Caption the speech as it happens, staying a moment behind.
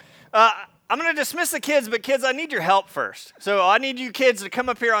I'm going to dismiss the kids, but kids, I need your help first. So I need you kids to come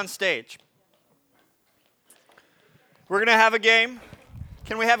up here on stage. We're going to have a game.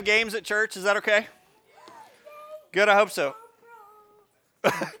 Can we have games at church? Is that okay? Good, I hope so.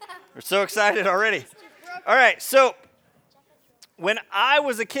 We're so excited already. All right, so when I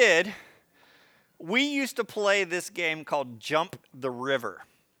was a kid, we used to play this game called Jump the River.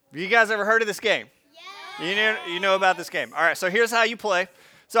 Have you guys ever heard of this game? Yeah. You know about this game. All right, so here's how you play.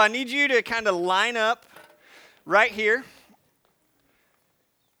 So I need you to kind of line up right here.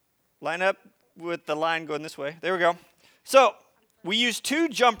 Line up with the line going this way. There we go. So we used 2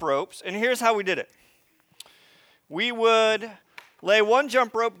 jump ropes, and here's how we did it. We would lay one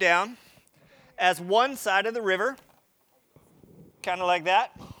jump rope down as one side of the river, kind of like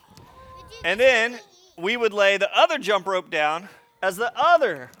that. And then we would lay the other jump rope down as the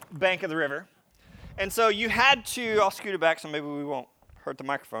other bank of the river. And so you had to, I'll scoot it back so maybe we won't hurt the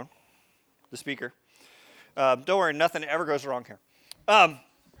microphone, the speaker. Don't worry, nothing ever goes wrong here.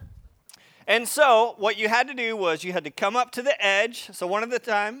 And so what you had to do was you had to come up to the edge. So one at a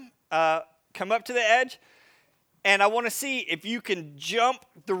time, come up to the edge. And I want to see if you can jump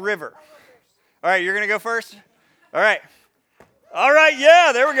the river. All right, you're going to go first? All right. All right,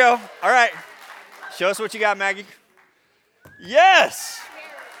 yeah, there we go. All right. Show us what you got, Maggie. Yes.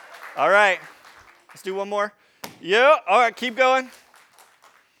 All right. Let's do one more. Yeah. All right, keep going.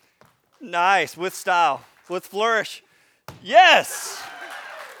 Nice. With style. With flourish. Yes.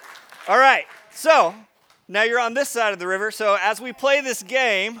 All right. So now you're on this side of the river. So as we play this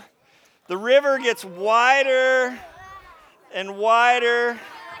game, the river gets wider and wider.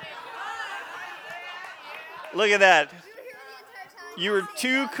 Look at that. You were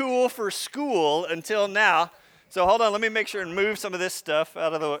too cool for school until now. So hold on, let me make sure and move some of this stuff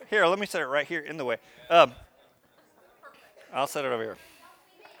out of the way. Here, let me set it right here in the way. I'll set it over here.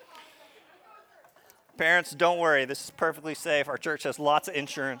 Parents, don't worry. This is perfectly safe. Our church has lots of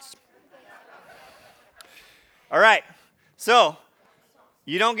insurance. All right. So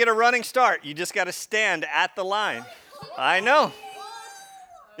you don't get a running start. You just got to stand at the line. I know.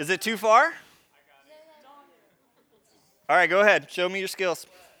 Is it too far? All right, go ahead. Show me your skills.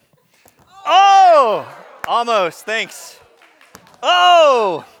 Oh, almost. Thanks.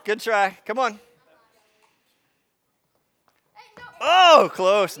 Oh, good try. Come on. Oh,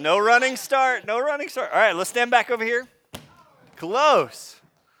 close. No running start. No running start. All right, let's stand back over here. Close.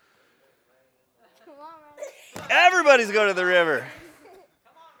 Everybody's going to the river.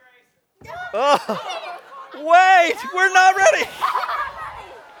 Oh, wait. We're not ready.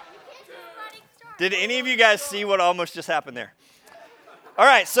 Did any of you guys see what almost just happened there? All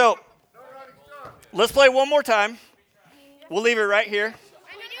right, so let's play one more time. We'll leave it right here.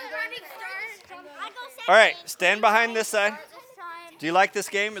 All right, stand behind this side. Do you like this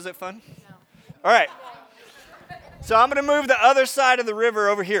game? Is it fun? All right. So I'm going to move the other side of the river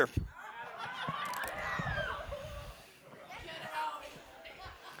over here.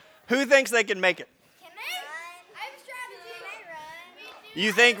 Who thinks they can make it?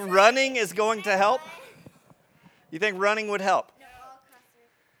 You think running is going to help? You think running would help?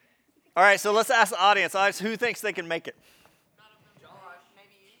 All right, so let's ask the audience. Who thinks they can make it?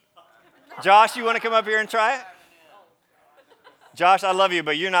 Josh, you want to come up here and try it? Josh, I love you,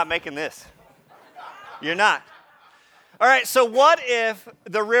 but you're not making this. You're not. All right, so what if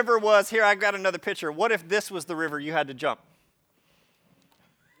the river was, here, I've got another picture. What if this was the river you had to jump?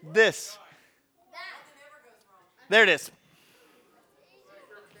 This. There it is.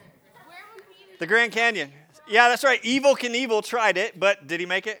 The Grand Canyon. Yeah, that's right. Evel Knievel tried it, but did he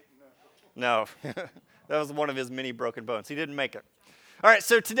make it? No. That was one of his many broken bones. He didn't make it. All right,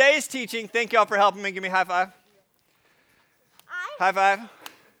 so today's teaching, thank y'all for helping me. Give me a high five. High five.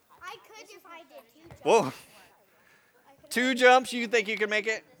 I could if I did 2 jumps. Whoa. 2 jumps, you think you can make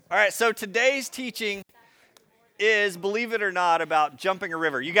it? All right, so today's teaching is, believe it or not, about jumping a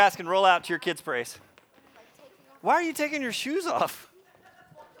river. You guys can roll out to your kids' praise. Why are you taking your shoes off?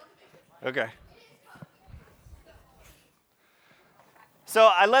 Okay. So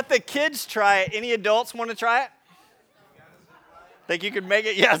I let the kids try it. Any adults want to try it? Think you could make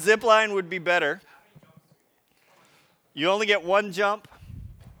it? Yeah, zip line would be better. You only get 1 jump.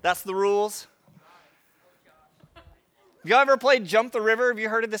 That's the rules. Y'all ever played Jump the River? Have you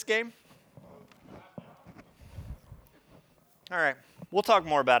heard of this game? All right, we'll talk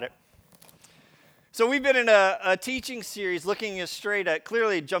more about it. So we've been in a teaching series looking straight at,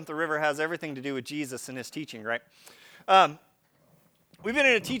 clearly Jump the River has everything to do with Jesus and his teaching, right? We've been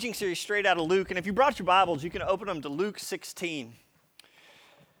in a teaching series straight out of Luke, and if you brought your Bibles, you can open them to Luke 16.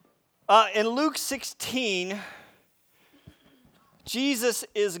 In Luke 16, Jesus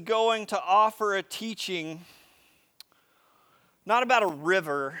is going to offer a teaching not about a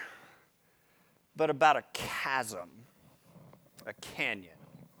river, but about a chasm, a canyon.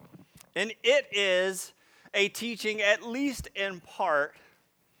 And it is a teaching, at least in part,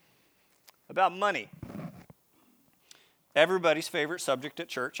 about money. Everybody's favorite subject at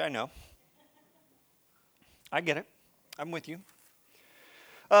church, I know. I get it. I'm with you.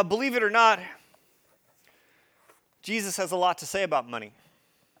 Believe it or not, Jesus has a lot to say about money.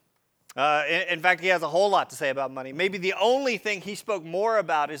 In fact, he has a whole lot to say about money. Maybe the only thing he spoke more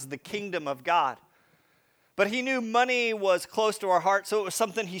about is the kingdom of God. But he knew money was close to our heart, so it was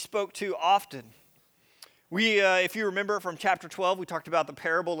something he spoke to often. If you remember from chapter 12, we talked about the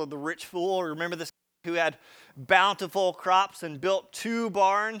parable of the rich fool. Remember this who had bountiful crops and built 2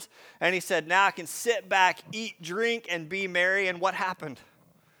 barns? And he said, now I can sit back, eat, drink, and be merry. And what happened?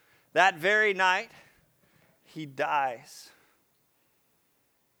 That very night, he dies.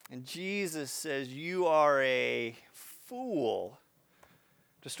 And Jesus says, you are a fool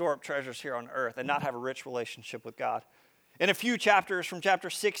to store up treasures here on earth and not have a rich relationship with God. In a few chapters from chapter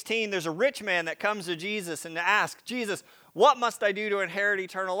 16, there's a rich man that comes to Jesus and asks, Jesus, what must I do to inherit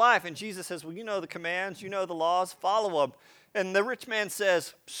eternal life? And Jesus says, well, you know the commands, you know the laws, follow them. And the rich man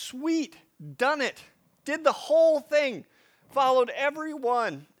says, sweet, done it, did the whole thing, followed every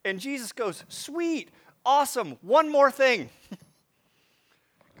one. And Jesus goes, sweet, awesome, one more thing.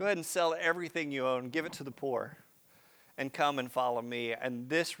 Go ahead and sell everything you own, give it to the poor, and come and follow me. And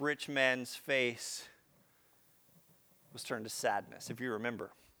this rich man's face was turned to sadness, if you remember.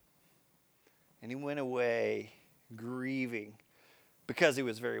 And he went away grieving because he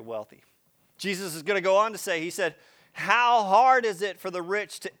was very wealthy. Jesus is going to go on to say, he said, how hard is it for the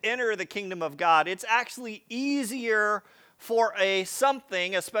rich to enter the kingdom of God? It's actually easier for a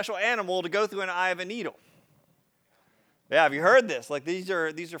special animal, to go through an eye of a needle. Yeah, have you heard this? Like these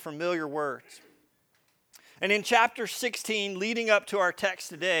are familiar words. And in chapter 16, leading up to our text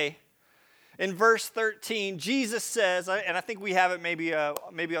today, in verse 13, Jesus says, and I think we have it maybe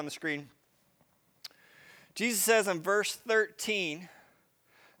on the screen. Jesus says in verse 13,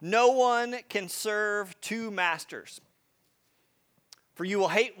 no one can serve 2 masters. For you will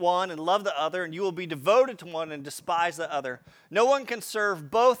hate one and love the other, and you will be devoted to one and despise the other. No one can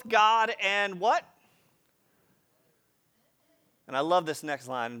serve both God and what? And I love this next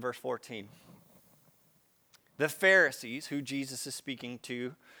line in verse 14. The Pharisees, who Jesus is speaking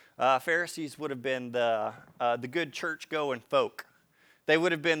to, Pharisees would have been the good church-going folk. They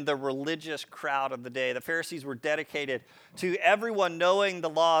would have been the religious crowd of the day. The Pharisees were dedicated to everyone knowing the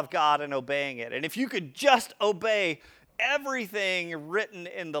law of God and obeying it. And if you could just obey everything written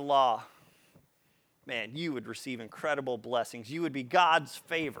in the law, man, you would receive incredible blessings. You would be God's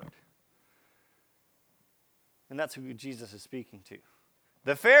favorite. And that's who Jesus is speaking to.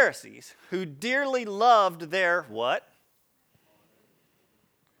 The Pharisees, who dearly loved their what?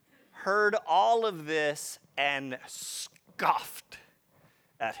 Heard all of this and scoffed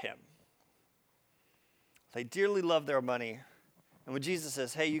at him. They dearly loved their money. And when Jesus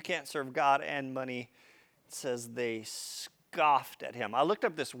says, hey, you can't serve God and money, it says they scoffed at him. I looked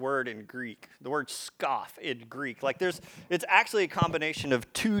up this word in Greek, the word scoff in Greek. It's actually a combination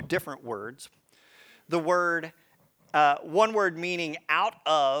of 2 different words. The word, one word meaning out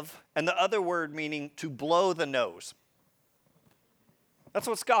of, and the other word meaning to blow the nose. That's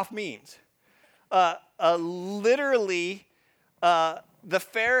what scoff means. Literally, the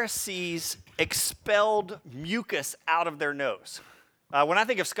Pharisees expelled mucus out of their nose. When I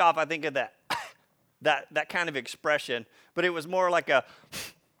think of scoff, I think of that kind of expression, but it was more like a.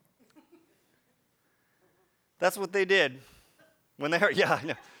 That's what they did when they heard. Yeah, I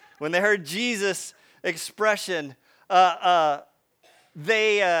know. When they heard Jesus' expression, it's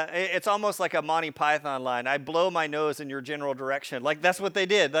almost like a Monty Python line. I blow my nose in your general direction. Like that's what they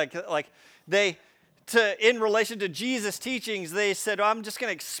did. In relation to Jesus' teachings, they said, oh, I'm just going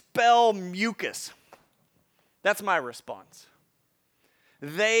to expel mucus. That's my response.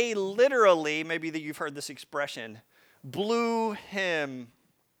 They literally, maybe you've heard this expression, blew him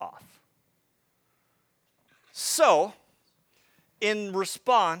off. So, in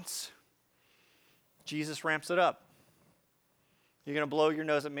response, Jesus ramps it up. You're going to blow your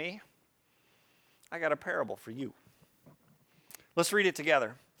nose at me? I got a parable for you. Let's read it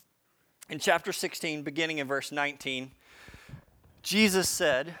together. In chapter 16, beginning in verse 19, Jesus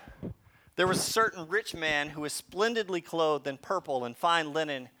said, there was a certain rich man who was splendidly clothed in purple and fine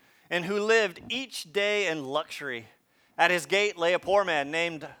linen, and who lived each day in luxury. At his gate lay a poor man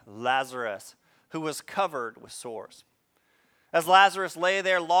named Lazarus, who was covered with sores, As Lazarus lay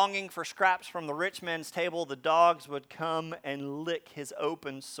there longing for scraps from the rich man's table, the dogs would come and lick his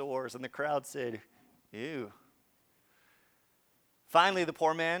open sores, and the crowd said, "Ew." Finally, the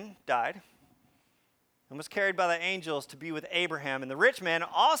poor man died and was carried by the angels to be with Abraham. And the rich man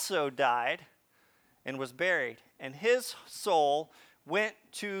also died and was buried. And his soul went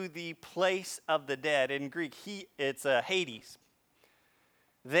to the place of the dead. In Greek, it's Hades.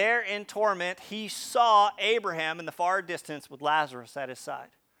 There in torment, he saw Abraham in the far distance with Lazarus at his side.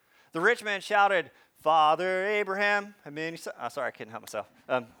 The rich man shouted, "Father Abraham," sorry, I couldn't help myself.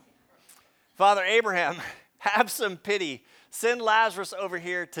 "Father Abraham, have some pity. Send Lazarus over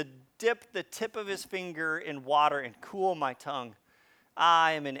here to dip the tip of his finger in water and cool my tongue.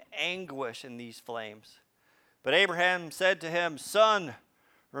 I am in anguish in these flames." But Abraham said to him, "Son,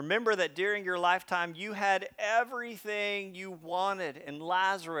 remember that during your lifetime you had everything you wanted, and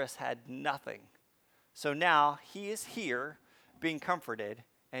Lazarus had nothing. So now he is here being comforted,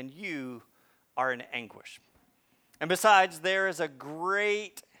 and you are in anguish. And besides, there is a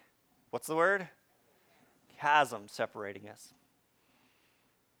great," what's the word? "Chasm separating us.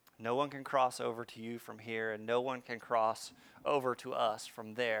 No one can cross over to you from here, and no one can cross over to us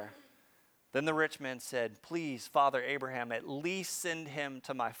from there." Then the rich man said, "Please, Father Abraham, at least send him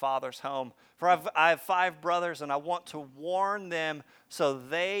to my father's home. For I have 5 brothers, and I want to warn them so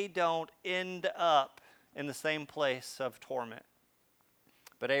they don't end up in the same place of torment."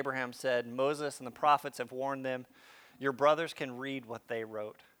 But Abraham said, "Moses and the prophets have warned them. Your brothers can read what they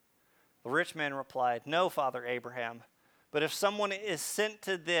wrote." The rich man replied, "No, Father Abraham, but if someone is sent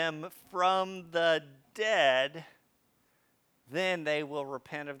to them from the dead, then they will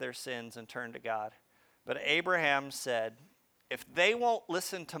repent of their sins and turn to God." But Abraham said, "If they won't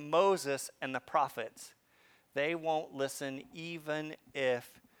listen to Moses and the prophets, they won't listen even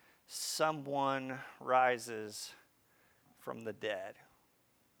if someone rises from the dead."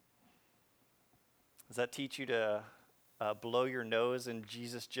 Does that teach you to blow your nose in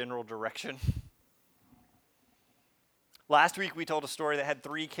Jesus' general direction? Last week we told a story that had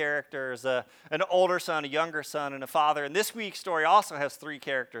 3 characters, an older son, a younger son, and a father. And this week's story also has 3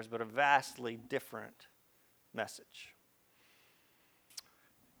 characters, but a vastly different message.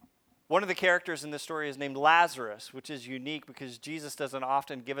 One of the characters in this story is named Lazarus, which is unique because Jesus doesn't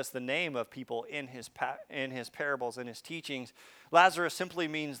often give us the name of people in his parables, in his teachings. Lazarus simply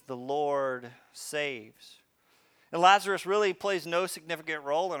means the Lord saves. And Lazarus really plays no significant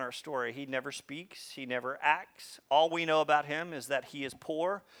role in our story. He never speaks. He never acts. All we know about him is that he is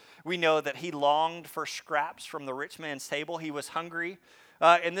poor. We know that he longed for scraps from the rich man's table. He was hungry.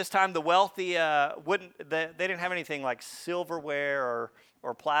 In this time, the wealthy they didn't have anything like silverware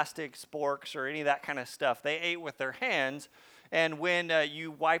or plastic sporks or any of that kind of stuff. They ate with their hands. And when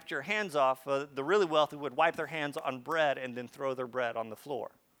you wiped your hands off, the really wealthy would wipe their hands on bread and then throw their bread on the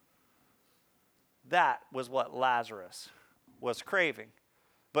floor. That was what Lazarus was craving.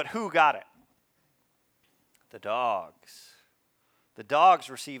 But who got it? The dogs. The dogs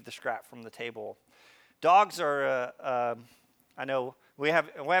received the scrap from the table. Dogs are, I know, we have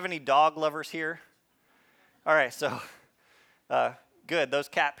any dog lovers here? All right, so good. Those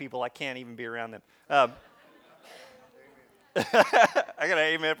cat people, I can't even be around them. I got an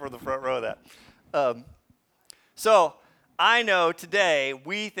amen from the front row of that. So I know today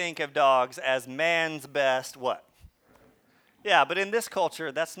we think of dogs as man's best what? Yeah, but in this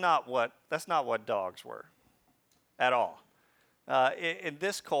culture, that's not what dogs were at all. In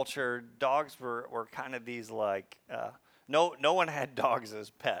this culture, dogs were kind of these like no one had dogs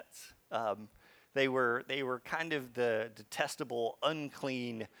as pets. They were kind of the detestable,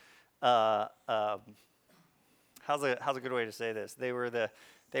 unclean. How's a good way to say this? They were the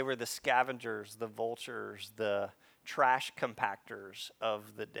scavengers, the vultures, the trash compactors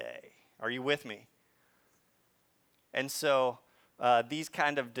of the day. Are you with me? And so these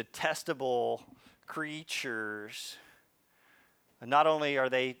kind of detestable creatures, not only are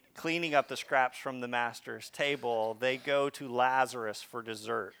they cleaning up the scraps from the master's table, they go to Lazarus for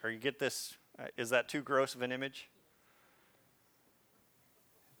dessert. Or you get this, is that too gross of an image?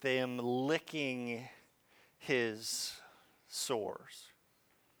 Them licking his sores.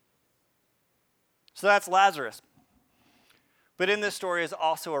 So that's Lazarus. But in this story is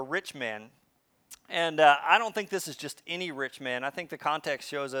also a rich man. And I don't think this is just any rich man. I think the context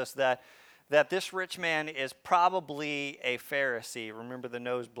shows us that this rich man is probably a Pharisee. Remember the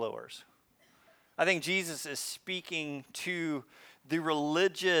nose blowers. I think Jesus is speaking to the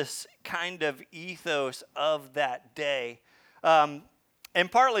religious kind of ethos of that day. And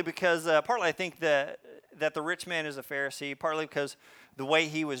partly because I think that that the rich man is a Pharisee, partly because the way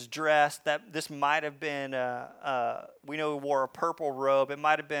he was dressed, that this might have been, we know he wore a purple robe. It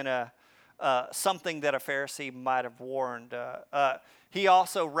might have been something that a Pharisee might have worn. He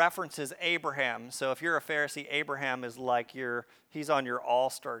also references Abraham. So if you're a Pharisee, Abraham is like he's on your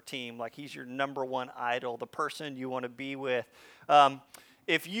all-star team. Like he's your number one idol, the person you want to be with.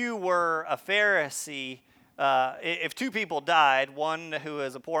 If you were a Pharisee, if two people died, one who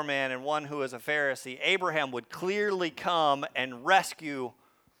is a poor man and one who is a Pharisee, Abraham would clearly come and rescue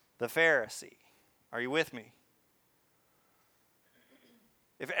the Pharisee. Are you with me?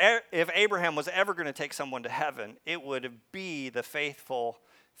 If Abraham was ever going to take someone to heaven, it would be the faithful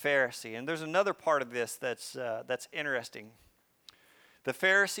Pharisee. And there's another part of this that's interesting. The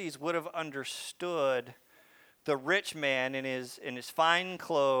Pharisees would have understood the rich man in his fine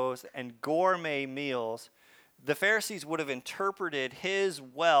clothes and gourmet meals. The Pharisees would have interpreted his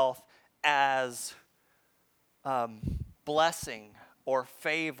wealth as blessing or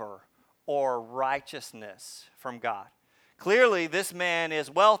favor or righteousness from God. Clearly, this man is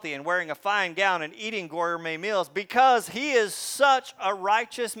wealthy and wearing a fine gown and eating gourmet meals because he is such a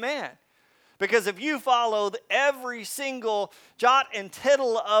righteous man. Because if you followed every single jot and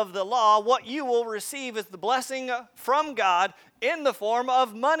tittle of the law, what you will receive is the blessing from God in the form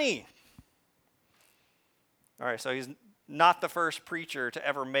of money. All right, so he's not the first preacher to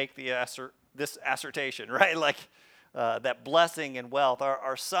ever make this assertion, right? Like that blessing and wealth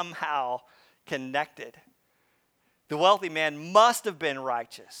are somehow connected. The wealthy man must have been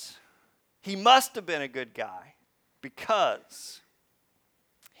righteous. He must have been a good guy because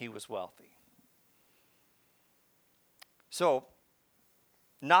he was wealthy. So,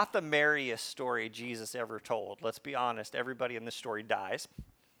 not the merriest story Jesus ever told. Let's be honest, everybody in this story dies,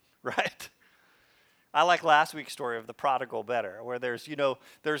 right? I like last week's story of the prodigal better, where there's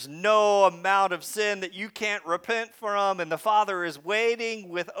no amount of sin that you can't repent from, and the Father is waiting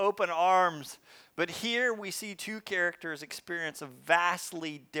with open arms. But here we see two characters experience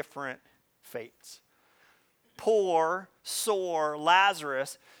vastly different fates. Poor, sore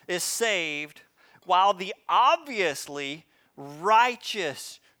Lazarus is saved, while the obviously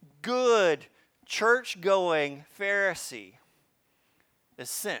righteous, good, church-going Pharisee is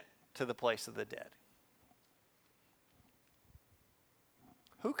sent to the place of the dead.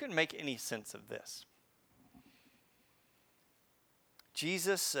 Who can make any sense of this?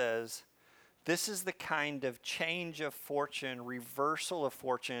 Jesus says, this is the kind of change of fortune, reversal of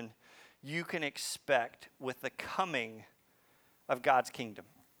fortune you can expect with the coming of God's kingdom.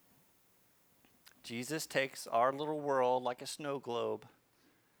 Jesus takes our little world like a snow globe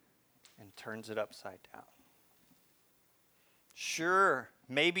and turns it upside down. Sure,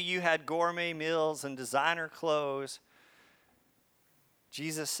 maybe you had gourmet meals and designer clothes.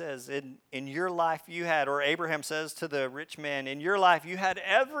 Jesus says, in your life you had, or Abraham says to the rich man, in your life you had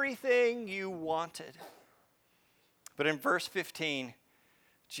everything you wanted. But in verse 15,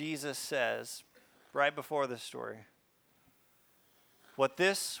 Jesus says, right before this story, what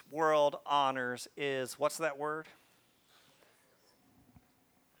this world honors is, what's that word?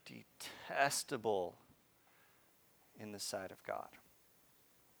 Detestable in the sight of God.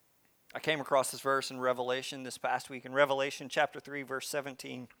 I came across this verse in Revelation this past week. In Revelation chapter 3, verse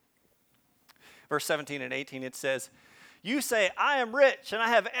 17 and 18, it says, you say, I am rich and I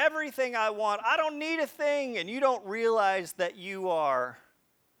have everything I want. I don't need a thing. And you don't realize that you are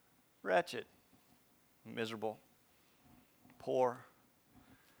wretched, miserable, poor,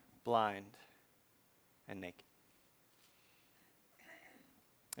 blind, and naked.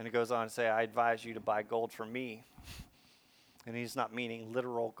 And it goes on to say, I advise you to buy gold from me. And he's not meaning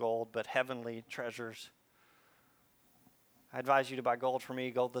literal gold, but heavenly treasures. I advise you to buy gold from me,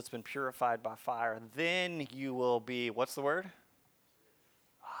 gold that's been purified by fire. Then you will be, what's the word?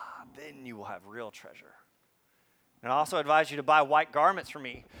 Then you will have real treasure. And I also advise you to buy white garments from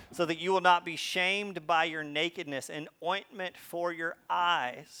me, so that you will not be shamed by your nakedness, and ointment for your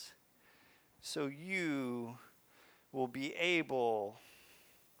eyes, so you will be able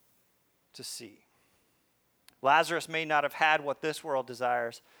to see. Lazarus may not have had what this world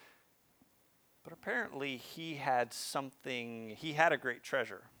desires, but apparently he had something, he had a great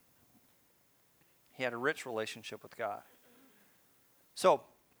treasure. He had a rich relationship with God. So,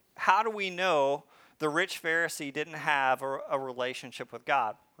 how do we know the rich Pharisee didn't have a relationship with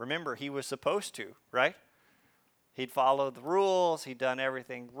God? Remember, he was supposed to, right? He'd followed the rules, he'd done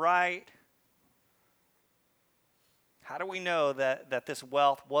everything right. How do we know that this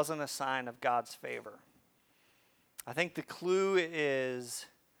wealth wasn't a sign of God's favor? I think the clue is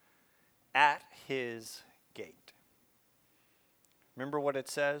at his gate. Remember what it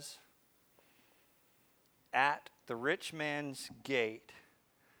says? at the rich man's gate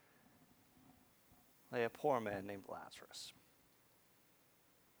lay a poor man named Lazarus.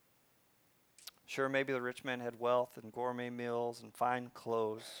 Sure, maybe the rich man had wealth and gourmet meals and fine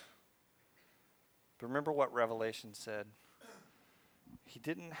clothes. But remember what Revelation said. He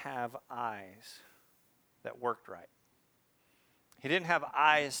didn't have eyes that worked right. He didn't have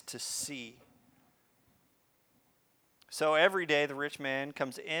eyes to see. So every day the rich man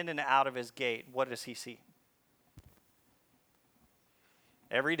comes in and out of his gate. What does he see?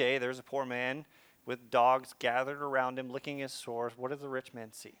 Every day there's a poor man with dogs gathered around him licking his sores. What does the rich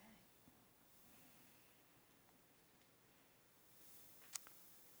man see?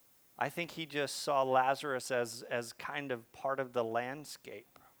 I think he just saw Lazarus as kind of part of the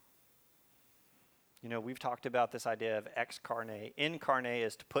landscape. You know, we've talked about this idea of ex carne. Incarnate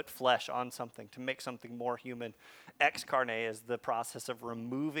is to put flesh on something, to make something more human. Ex carne is the process of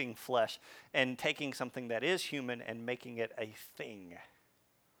removing flesh and taking something that is human and making it a thing.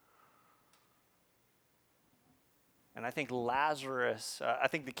 And I think Lazarus, I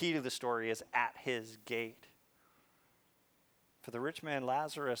think the key to the story is at his gate. For the rich man,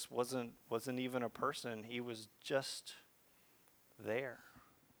 Lazarus wasn't even a person. He was just there,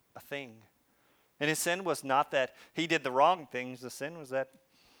 a thing. And his sin was not that he did the wrong things. The sin was that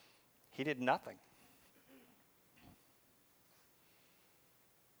he did nothing.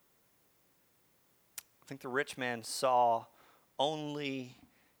 I think the rich man saw only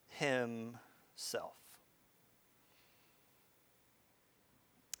himself.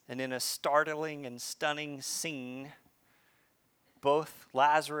 And in a startling and stunning scene, both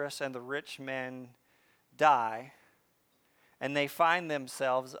Lazarus and the rich man die, and they find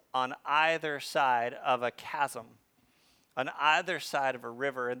themselves on either side of a chasm, on either side of a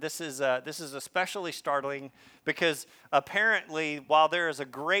river. And this is especially startling because apparently, while there is a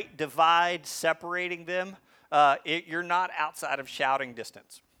great divide separating them, you're not outside of shouting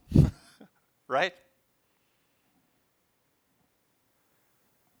distance, right?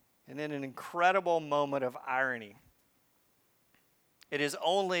 And in an incredible moment of irony, it is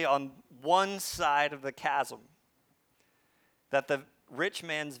only on one side of the chasm that the rich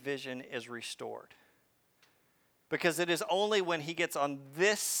man's vision is restored. Because it is only when he gets on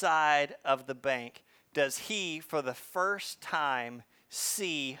this side of the bank does he, for the first time,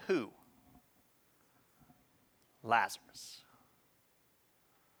 see who? Lazarus.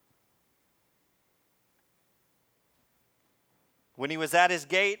 When he was at his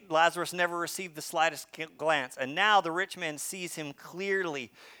gate, Lazarus never received the slightest glance. And now the rich man sees him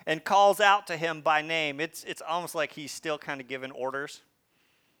clearly and calls out to him by name. It's almost like he's still kind of giving orders.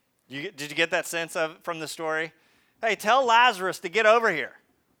 Did you get that sense from the story? Hey, tell Lazarus to get over here.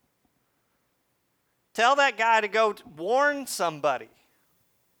 Tell that guy to go warn somebody.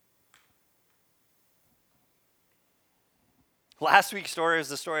 Last week's story is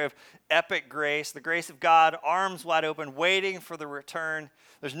the story of epic grace, the grace of God, arms wide open, waiting for the return.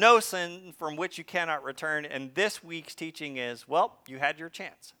 There's no sin from which you cannot return. And this week's teaching is, well, you had your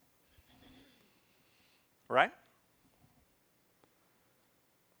chance. Right?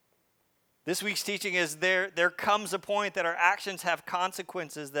 This week's teaching is there comes a point that our actions have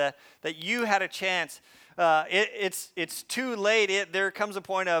consequences, that you had a chance. It's too late. There comes a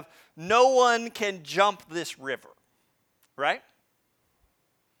point of no one can jump this river. Right?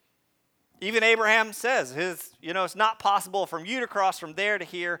 Even Abraham says, it's not possible from you to cross from there to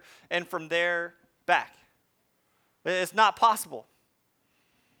here and from there back. It's not possible.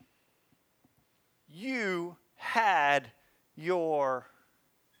 You had your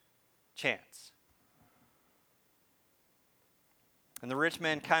chance. And the rich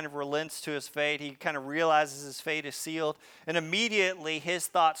man kind of relents to his fate. He kind of realizes his fate is sealed. And immediately his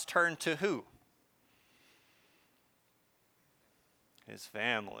thoughts turn to who? His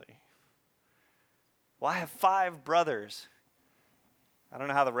family. Well, I have 5 brothers. I don't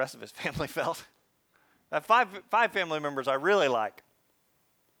know how the rest of his family felt. I have five family members I really like.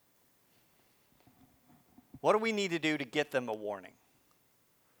 What do we need to do to get them a warning?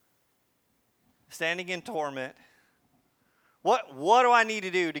 Standing in torment. What do I need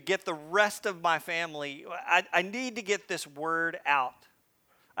to do to get the rest of my family? I need to get this word out.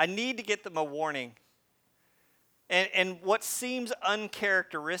 I need to get them a warning. And what seems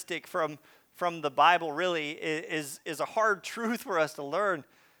uncharacteristic from the Bible really is a hard truth for us to learn.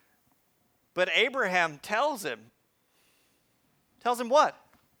 But Abraham tells him what?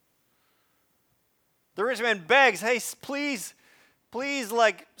 The rich man begs, hey, please,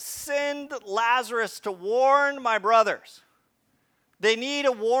 send Lazarus to warn my brothers. They need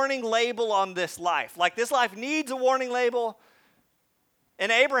a warning label on this life. Like this life needs a warning label.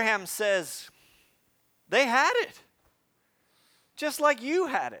 And Abraham says, They had it. Just like you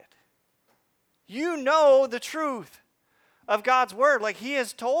had it. You know the truth of God's word. Like he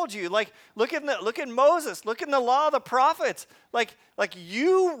has told you. Like look at Moses. Look in the law of the prophets. Like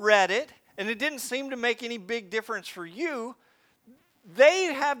you read it and it didn't seem to make any big difference for you. They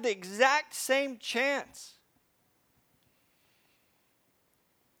have the exact same chance.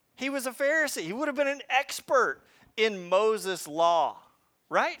 He was a Pharisee. He would have been an expert in Moses' law,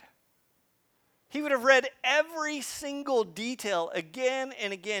 right? He would have read every single detail again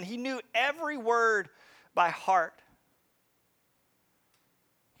and again. He knew every word by heart.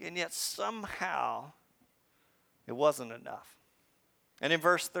 And yet somehow it wasn't enough. And in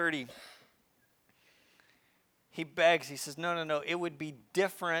verse 30, he begs, he says, no, it would be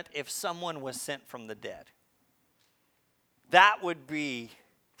different if someone was sent from the dead. That would be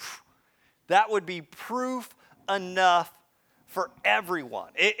proof enough for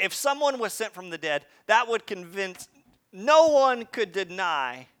everyone. If someone was sent from the dead, that would convince, no one could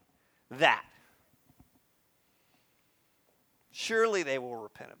deny that. Surely they will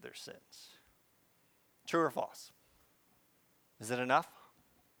repent of their sins. True or false? Is it enough?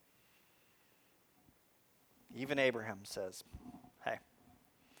 Even Abraham says, hey,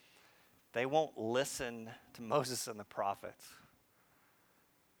 they won't listen to Moses and the prophets.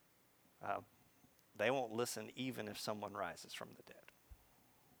 They won't listen even if someone rises from the dead.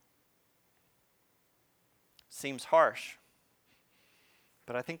 Seems harsh,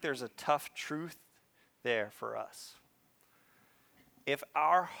 but I think there's a tough truth there for us. If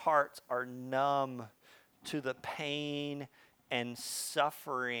our hearts are numb to the pain and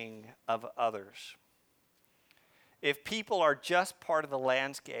suffering of others, if people are just part of the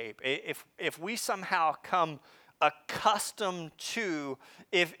landscape, if we somehow come accustomed to,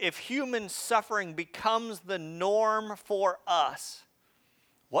 if human suffering becomes the norm for us,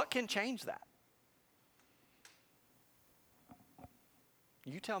 what can change that?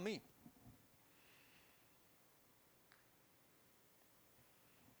 You tell me.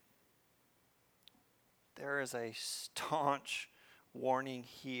 There is a staunch warning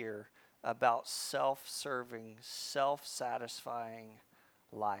here about self-serving, self-satisfying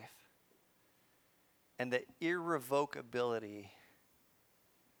life and the irrevocability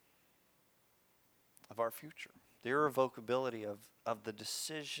of our future, the irrevocability of the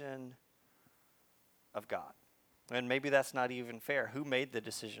decision of God. And maybe that's not even fair. Who made the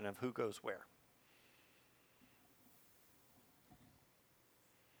decision of who goes where?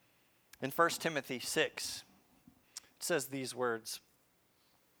 In 1 Timothy 6, it says these words,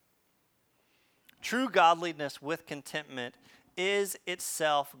 true godliness with contentment is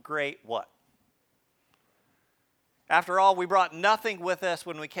itself great what? After all, we brought nothing with us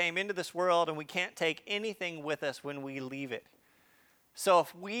when we came into this world, and we can't take anything with us when we leave it. So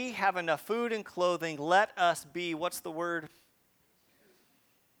if we have enough food and clothing, let us be, what's the word?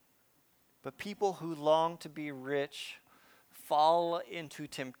 But people who long to be rich fall into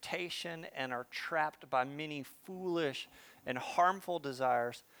temptation and are trapped by many foolish and harmful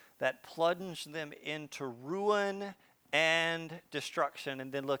desires that plunge them into ruin and destruction.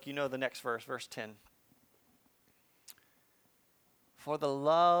 And then look, you know the next verse, verse 10. For the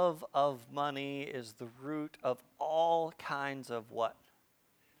love of money is the root of all kinds of what?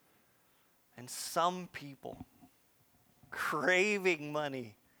 And some people, craving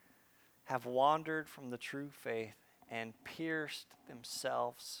money, have wandered from the true faith and pierced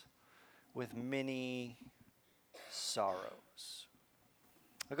themselves with many sorrows.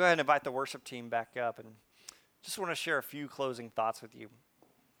 I'll go ahead and invite the worship team back up, and just want to share a few closing thoughts with you.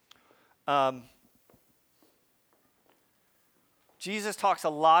 Jesus talks a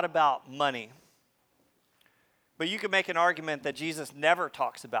lot about money, but you could make an argument that Jesus never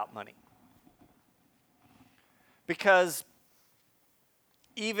talks about money. Because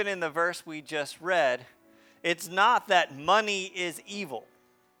even in the verse we just read, it's not that money is evil,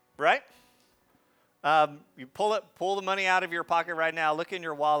 right? You pull the money out of your pocket right now. Look in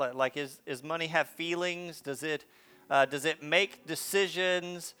your wallet. Like, is money have feelings? Does it make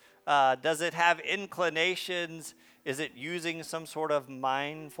decisions? Does it have inclinations? Is it using some sort of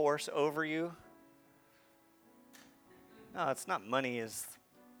mind force over you? No, it's not. Money is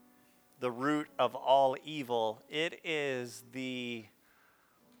the root of all evil. It is the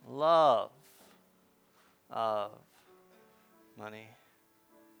love of money.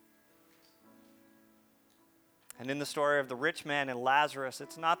 And in the story of the rich man and Lazarus,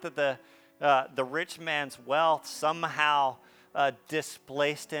 it's not that the rich man's wealth somehow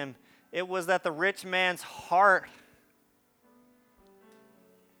displaced him. It was that the rich man's heart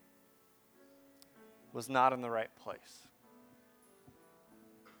was not in the right place.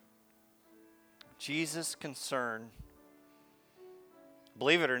 Jesus' concern,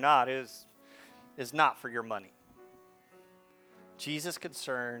 believe it or not, is not for your money. Jesus'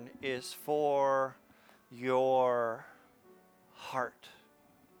 concern is for your heart.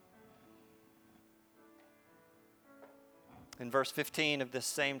 In verse 15 of this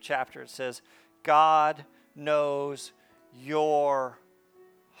same chapter, it says, God knows your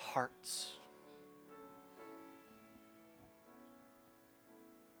hearts.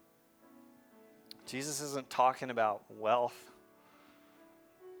 Jesus isn't talking about wealth.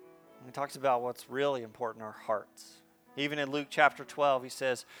 He talks about what's really important, our hearts. Even in Luke chapter 12, he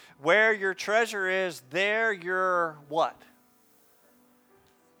says, where your treasure is, there your what?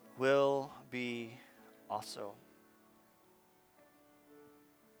 Will be also.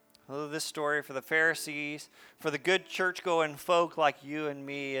 Well, this story for the Pharisees, for the good church-going folk like you and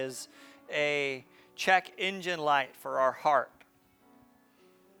me, is a check engine light for our heart.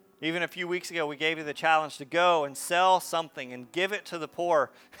 Even a few weeks ago, we gave you the challenge to go and sell something and give it to the poor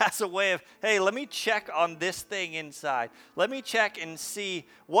as a way of, hey, let me check on this thing inside. Let me check and see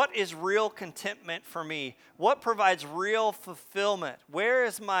what is real contentment for me. What provides real fulfillment? Where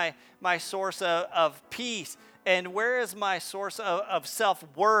is my source of peace? And where is my source of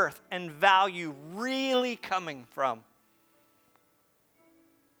self-worth and value really coming from?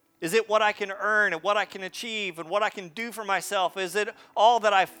 Is it what I can earn and what I can achieve and what I can do for myself? Is it all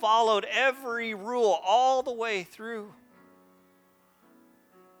that I followed every rule all the way through?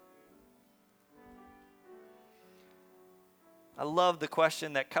 I love the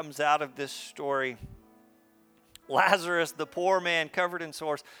question that comes out of this story. Lazarus, the poor man covered in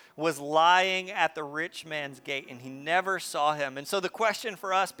sores, was lying at the rich man's gate and he never saw him. And so the question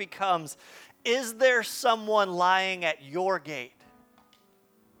for us becomes, is there someone lying at your gate?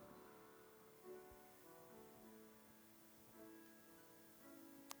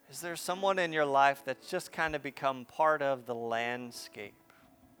 Is there someone in your life that's just kind of become part of the landscape?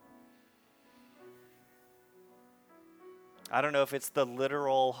 I don't know if it's the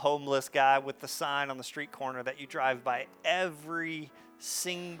literal homeless guy with the sign on the street corner that you drive by every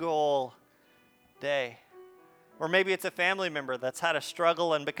single day. Or maybe it's a family member that's had a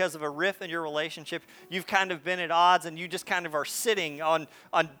struggle, and because of a rift in your relationship, you've kind of been at odds and you just kind of are sitting on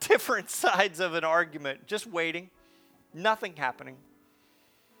different sides of an argument, just waiting, nothing happening.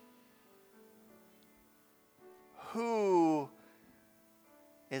 Who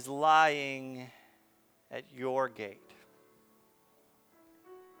is lying at your gate?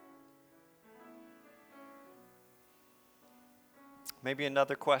 Maybe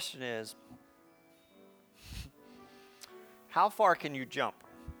another question is, how far can you jump?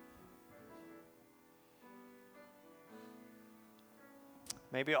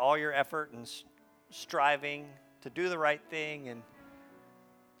 Maybe all your effort and striving to do the right thing and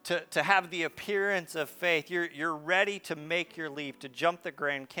to have the appearance of faith. You're ready to make your leap, to jump the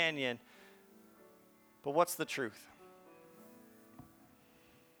Grand Canyon. But what's the truth?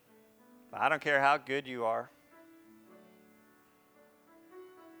 I don't care how good you are.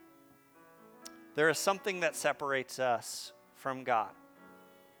 There is something that separates us from God.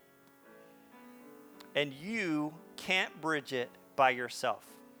 And you can't bridge it by yourself.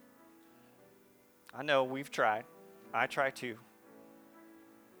 I know we've tried. I try too.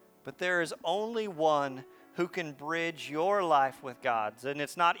 But there is only one who can bridge your life with God's. And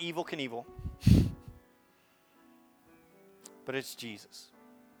it's not Evel Knievel. But it's Jesus.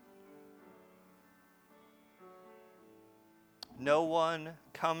 No one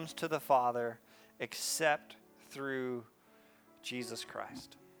comes to the Father except through Jesus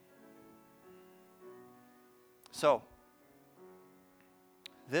Christ. So,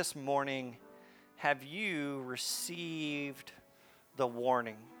 this morning, have you received the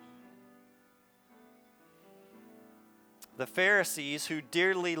warning? The Pharisees, who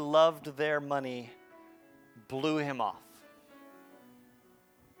dearly loved their money, blew him off.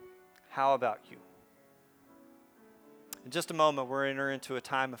 How about you? In just a moment, we're entering into a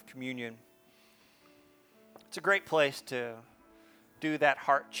time of communion. It's a great place to do that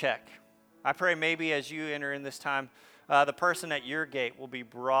heart check. I pray maybe as you enter in this time, the person at your gate will be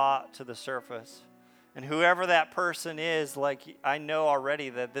brought to the surface. And whoever that person is, like, I know already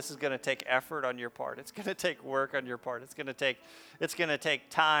that this is going to take effort on your part. It's going to take work on your part. It's going to take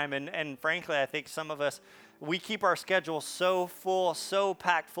time. And frankly, I think some of us, we keep our schedule so full, so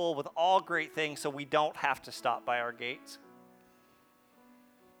packed full with all great things so we don't have to stop by our gates.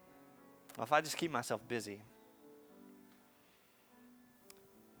 Well, if I just keep myself busy,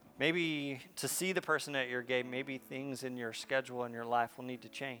 maybe to see the person at your gate, maybe things in your schedule and your life will need to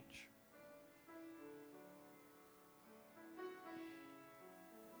change.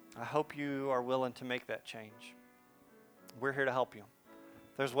 I hope you are willing to make that change. We're here to help you.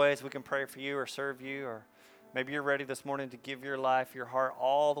 There's ways we can pray for you or serve you, or maybe you're ready this morning to give your life, your heart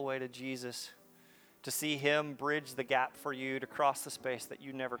all the way to Jesus, to see him bridge the gap for you, to cross the space that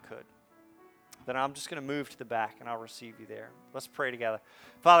you never could. Then I'm just going to move to the back and I'll receive you there. Let's pray together.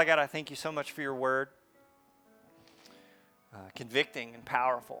 Father God, I thank you so much for your word. Convicting and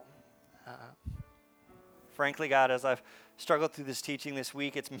powerful. Frankly, God, as I've struggled through this teaching this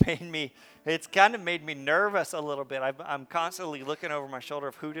week, it's kind of made me nervous a little bit. I'm constantly looking over my shoulder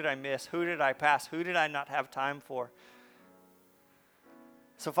of who did I miss, who did I pass, who did I not have time for.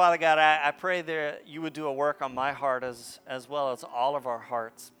 So, Father God, I pray that you would do a work on my heart as well as all of our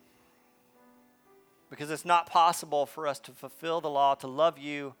hearts. Because it's not possible for us to fulfill the law, to love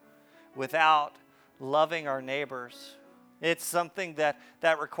you without loving our neighbors. It's something that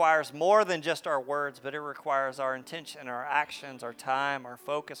requires more than just our words, but it requires our intention, our actions, our time, our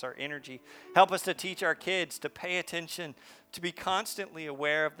focus, our energy. Help us to teach our kids to pay attention, to be constantly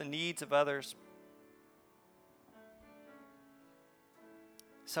aware of the needs of others.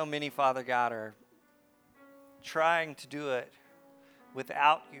 So many, Father God, are trying to do it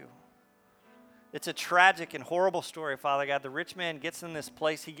without you. It's a tragic and horrible story, Father God. The rich man gets in this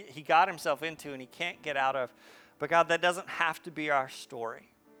place he got himself into and he can't get out of. But God, that doesn't have to be our story.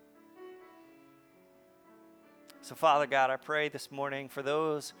 So Father God, I pray this morning for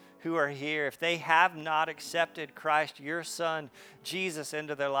those who are here, if they have not accepted Christ, your Son, Jesus,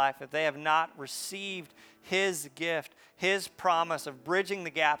 into their life, if they have not received his gift, his promise of bridging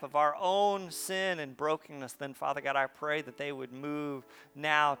the gap of our own sin and brokenness, then Father God, I pray that they would move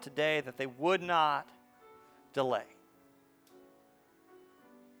now, today, that they would not delay.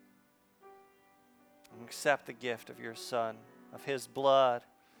 And accept the gift of your Son, of his blood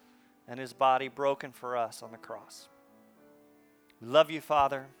and his body broken for us on the cross. We love you,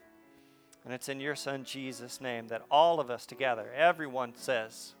 Father, and it's in your Son Jesus' name that all of us together, everyone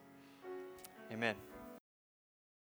says, amen.